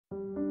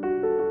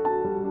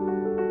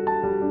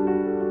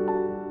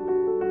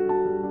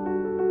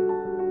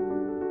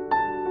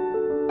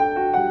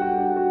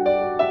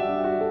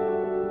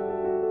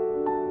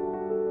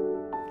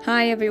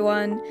Hi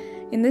everyone!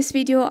 In this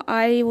video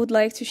I would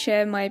like to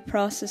share my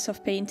process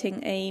of painting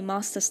a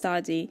master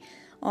study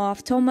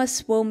of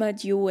Thomas Wilmer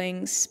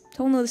Dewing's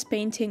tonalist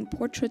painting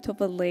Portrait of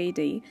a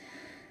Lady.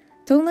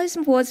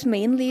 Tonalism was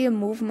mainly a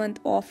movement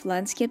of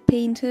landscape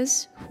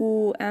painters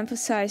who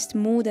emphasized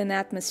mood and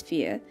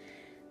atmosphere.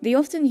 They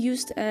often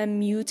used a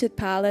muted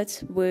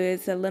palette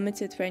with a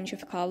limited range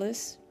of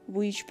colors,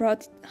 which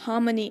brought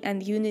harmony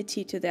and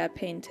unity to their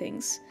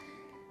paintings.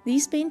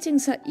 These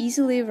paintings are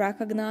easily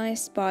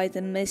recognized by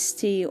the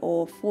misty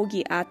or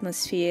foggy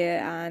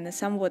atmosphere and a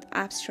somewhat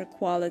abstract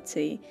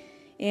quality,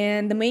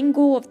 and the main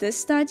goal of this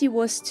study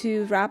was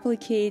to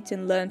replicate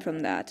and learn from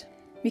that.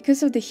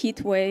 Because of the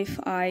heat wave,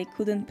 I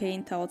couldn't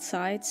paint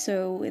outside,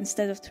 so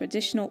instead of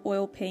traditional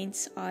oil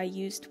paints, I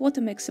used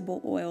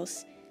water-mixable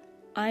oils.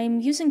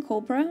 I'm using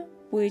Cobra,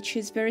 which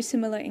is very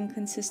similar in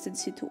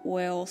consistency to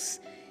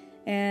oils.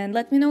 And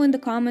let me know in the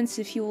comments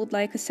if you would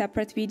like a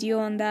separate video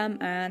on them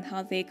and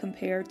how they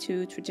compare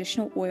to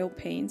traditional oil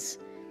paints.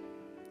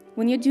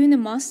 When you're doing a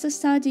master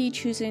study,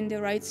 choosing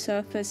the right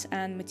surface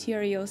and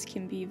materials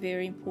can be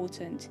very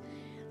important,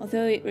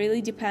 although it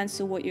really depends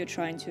on what you're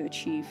trying to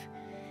achieve.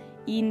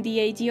 In the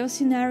ideal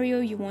scenario,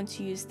 you want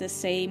to use the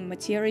same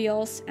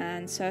materials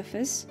and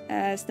surface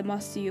as the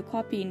master you're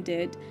copying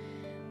did,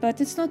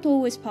 but it's not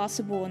always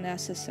possible or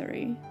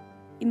necessary.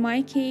 In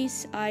my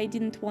case, I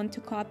didn't want to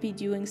copy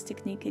Dewing's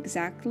technique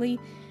exactly,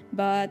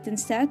 but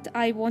instead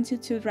I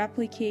wanted to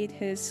replicate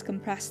his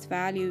compressed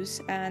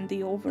values and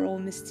the overall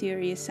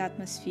mysterious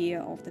atmosphere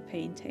of the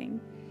painting.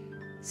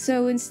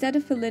 So instead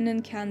of a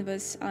linen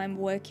canvas, I'm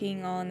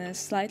working on a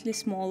slightly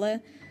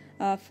smaller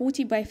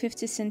 40 by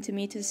 50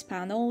 centimeters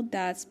panel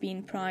that's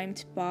been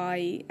primed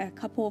by a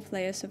couple of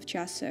layers of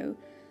gesso.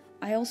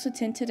 I also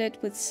tinted it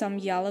with some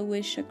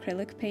yellowish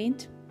acrylic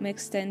paint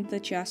mixed in the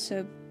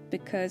gesso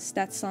because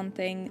that's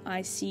something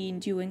I see in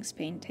Dewing's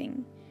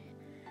painting.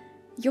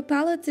 Your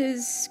palette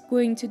is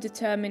going to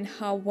determine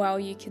how well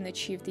you can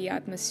achieve the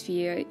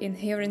atmosphere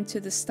inherent to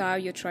the style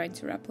you're trying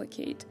to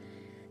replicate.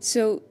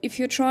 So if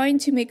you're trying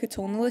to make a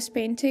tonalist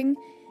painting,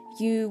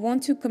 you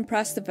want to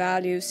compress the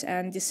values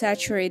and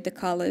desaturate the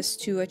colors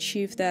to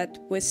achieve that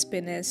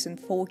wispiness and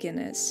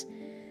fogginess.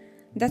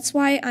 That's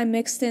why I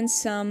mixed in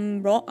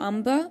some raw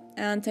umber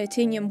and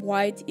titanium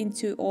white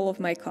into all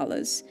of my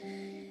colors.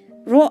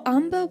 Raw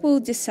umber will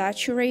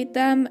desaturate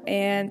them,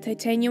 and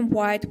titanium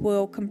white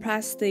will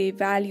compress the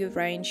value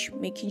range,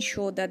 making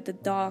sure that the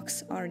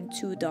darks aren't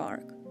too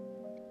dark.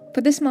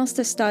 For this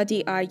master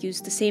study, I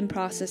used the same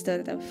process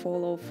that I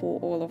follow for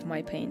all of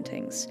my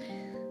paintings.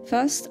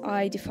 First,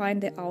 I define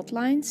the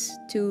outlines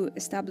to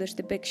establish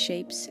the big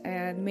shapes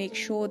and make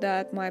sure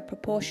that my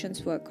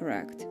proportions were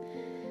correct.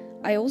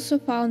 I also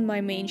found my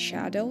main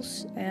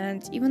shadows,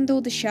 and even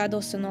though the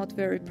shadows are not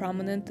very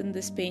prominent in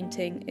this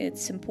painting,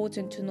 it's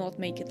important to not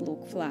make it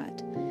look flat.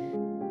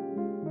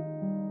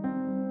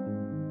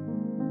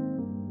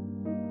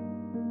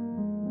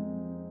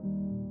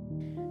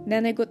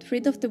 Then I got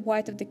rid of the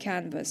white of the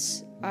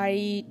canvas.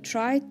 I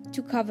tried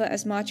to cover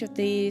as much of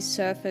the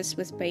surface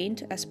with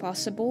paint as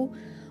possible,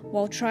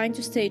 while trying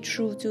to stay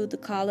true to the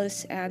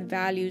colors and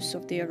values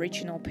of the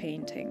original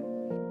painting.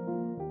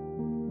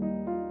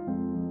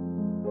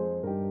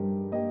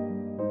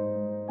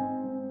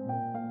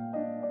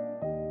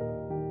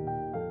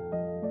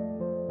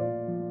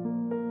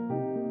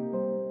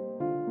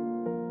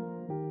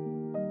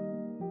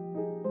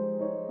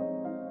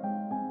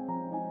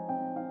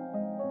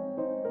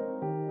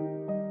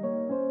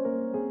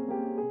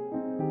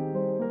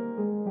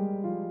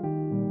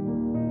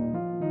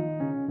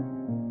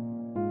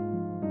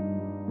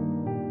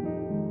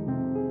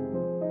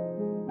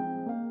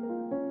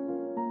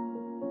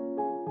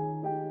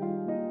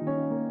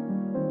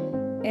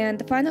 And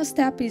the final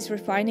step is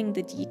refining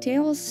the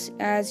details.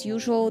 As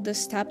usual, the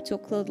step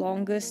took the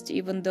longest,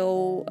 even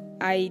though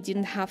I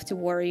didn't have to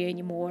worry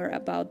anymore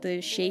about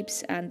the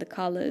shapes and the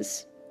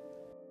colors.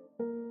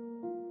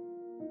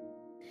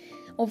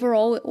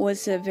 Overall, it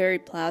was a very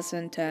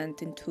pleasant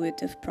and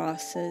intuitive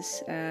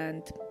process,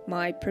 and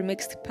my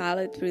premixed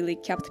palette really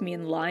kept me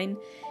in line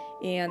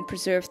and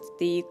preserved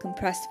the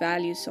compressed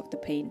values of the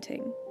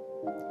painting.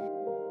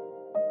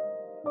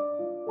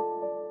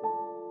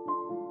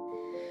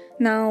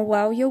 Now,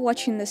 while you're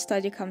watching the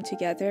study come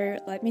together,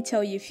 let me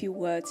tell you a few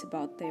words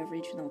about the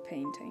original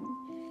painting.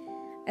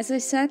 As I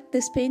said,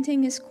 this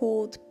painting is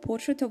called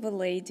Portrait of a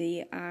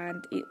Lady,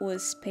 and it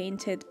was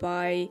painted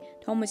by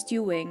Thomas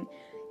Dewing,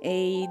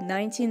 a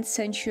 19th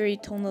century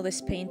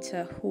tonalist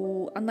painter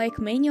who, unlike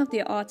many of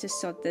the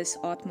artists of this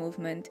art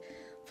movement,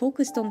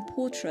 focused on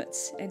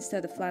portraits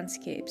instead of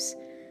landscapes.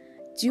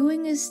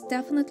 Dewing is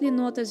definitely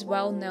not as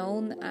well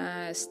known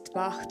as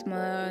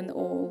Twachtman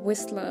or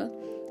Whistler,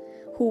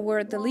 who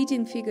were the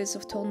leading figures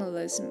of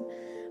tonalism,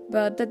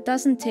 but that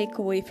doesn't take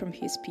away from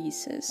his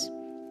pieces.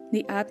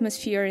 The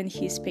atmosphere in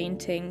his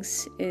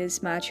paintings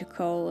is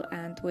magical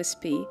and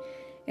wispy,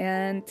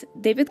 and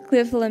David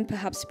Cleveland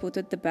perhaps put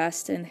it the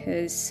best in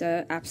his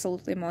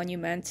absolutely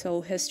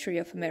monumental History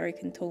of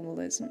American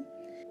Tonalism.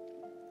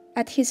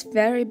 At his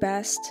very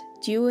best,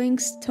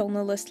 Dewing's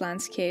tonalist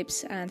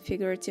landscapes and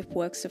figurative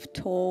works of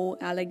tall,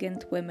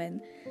 elegant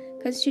women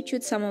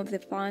constitute some of the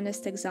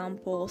finest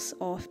examples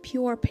of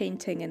pure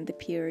painting in the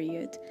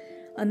period,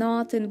 an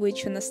art in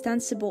which an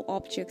ostensible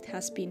object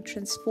has been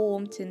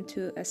transformed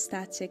into a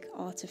static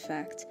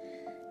artifact,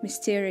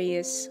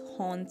 mysterious,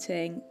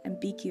 haunting,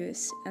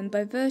 ambiguous, and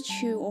by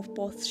virtue of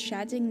both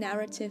shedding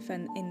narrative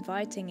and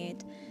inviting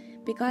it,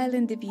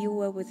 beguiling the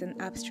viewer with an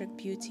abstract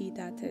beauty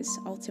that is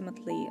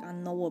ultimately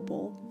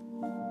unknowable.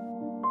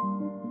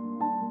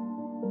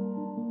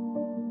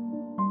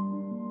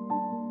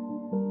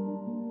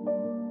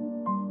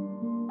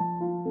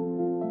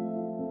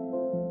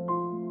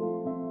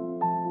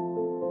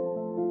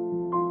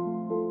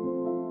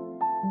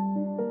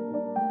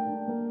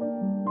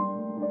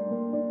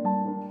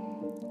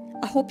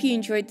 I hope you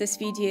enjoyed this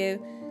video.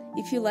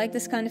 If you like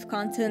this kind of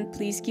content,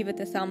 please give it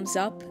a thumbs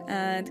up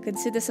and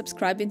consider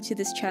subscribing to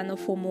this channel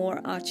for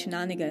more art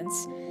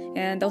shenanigans.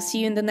 And I'll see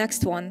you in the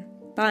next one.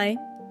 Bye!